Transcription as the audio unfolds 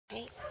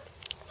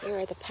Here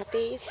are the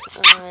puppies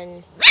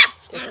on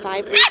their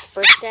 5-week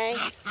birthday.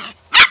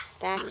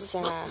 That's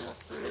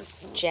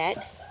Jet,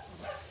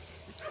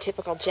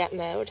 typical Jet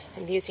mode,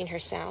 amusing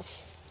herself,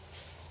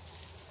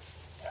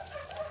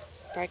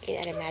 barking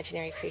at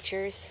imaginary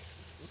creatures.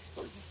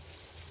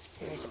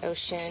 There's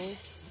Ocean.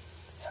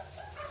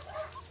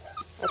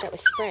 Oh, that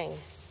was Spring.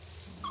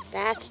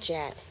 That's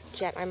Jet.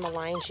 Jet, I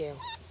maligned you.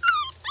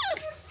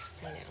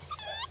 I know.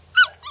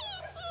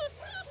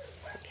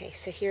 Okay,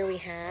 so here we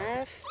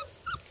have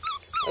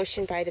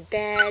Ocean by the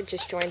bed,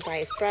 just joined by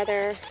his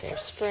brother.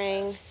 There's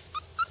Spring.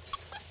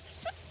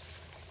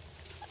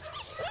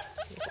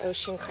 There's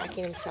Ocean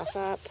cracking himself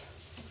up.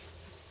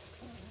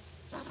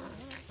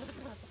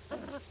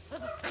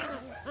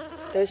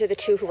 Those are the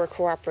two who were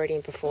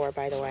cooperating before,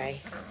 by the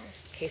way,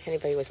 in case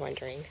anybody was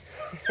wondering.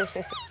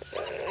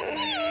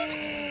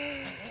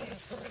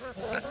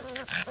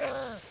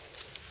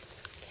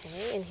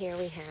 Okay, and here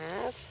we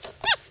have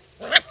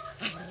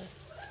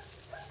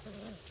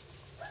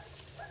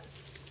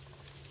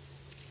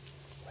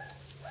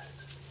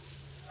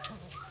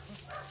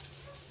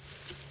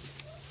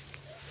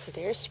so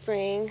there's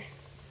Spring,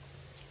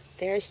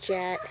 there's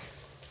Jet.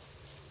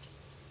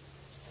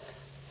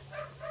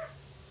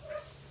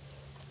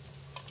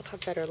 We'll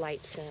have better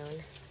light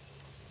soon.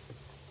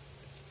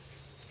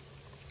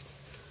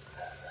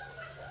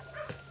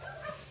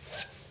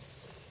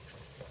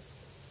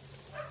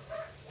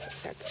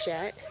 That's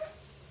Jet.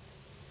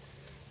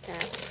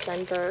 That's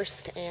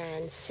Sunburst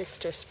and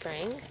Sister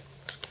Spring.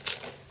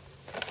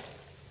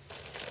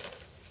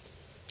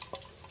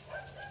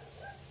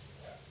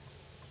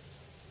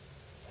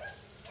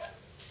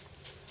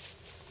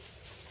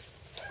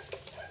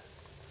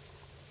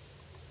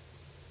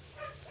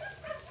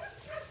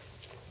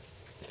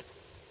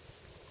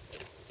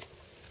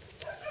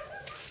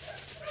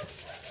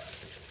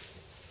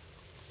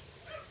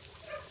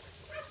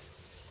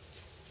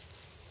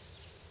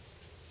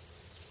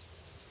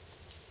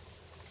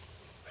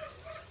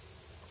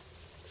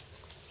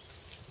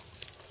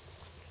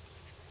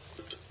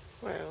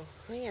 Whoa.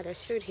 Oh yeah,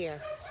 there's food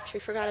here, which we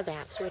forgot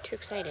about because we were too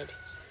excited.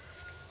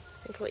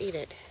 I think we'll eat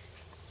it.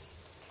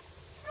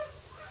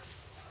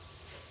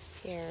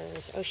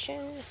 Here's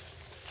Ocean.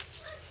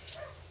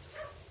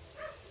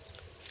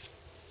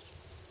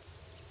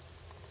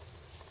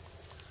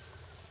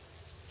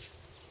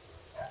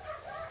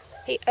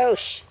 Hey,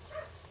 Osh.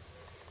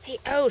 Hey,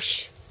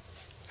 Osh.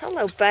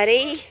 Hello,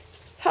 buddy.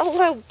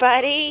 Hello,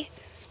 buddy.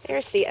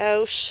 There's the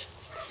Osh.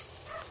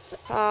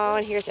 Oh,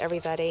 and here's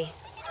everybody.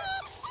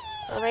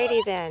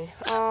 Alrighty then.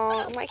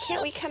 Oh, why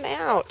can't we come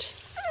out?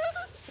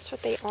 That's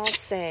what they all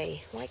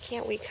say. Why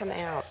can't we come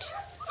out?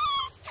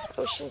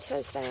 Ocean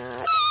says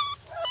that.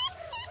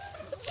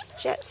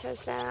 Jet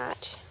says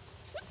that.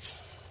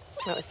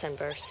 Oh, it's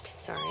Sunburst.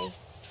 Sorry.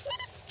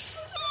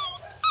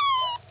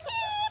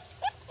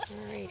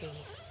 Alrighty.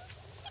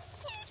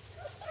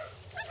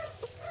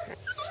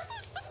 That's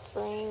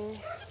Spring.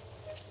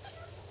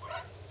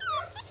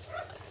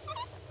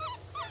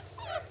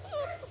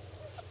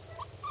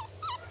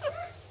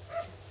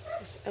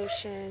 There's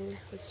Ocean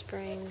with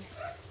Spring.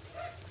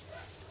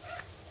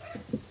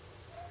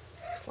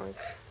 Plunk.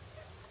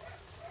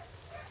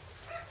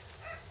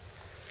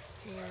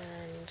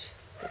 And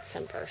that's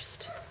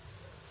Sunburst.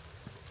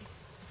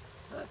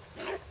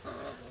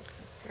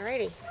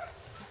 Alrighty.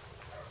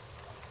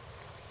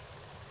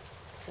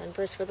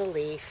 Sunburst with a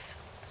leaf.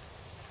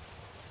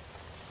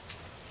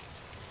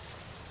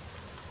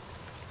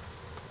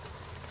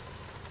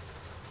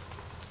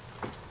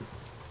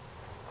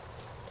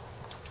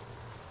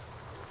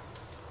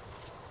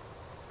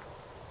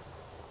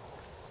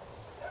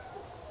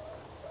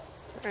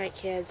 Alright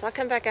kids, I'll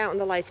come back out when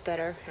the light's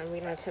better and we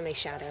don't have so many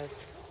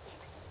shadows.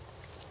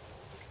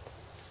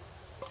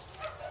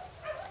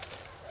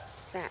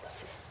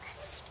 That's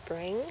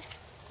Spring.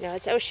 No,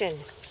 it's Ocean.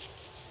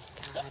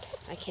 God,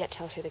 I can't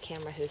tell through the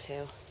camera who's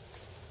who.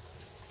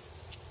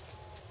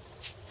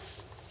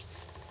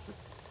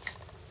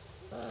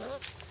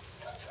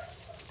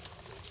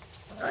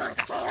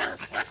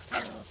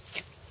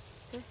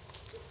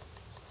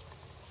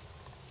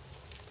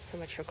 So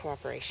much for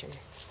cooperation.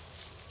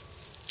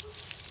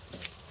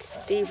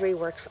 Thievery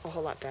works a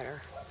whole lot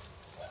better.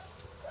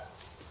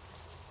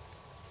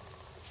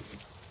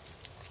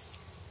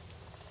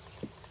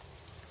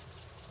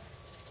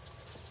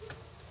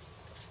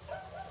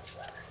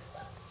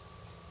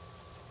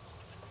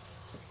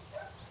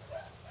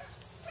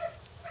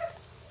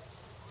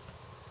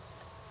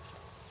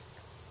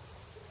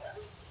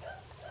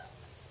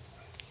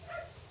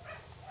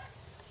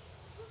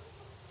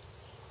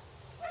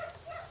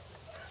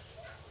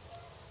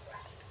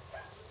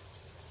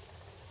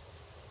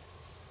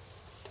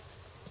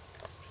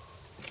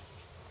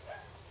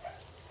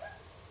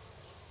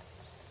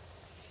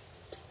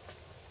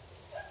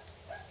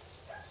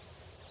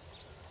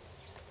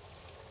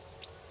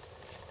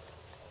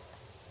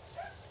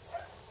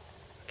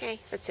 Okay,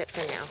 that's it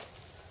for now.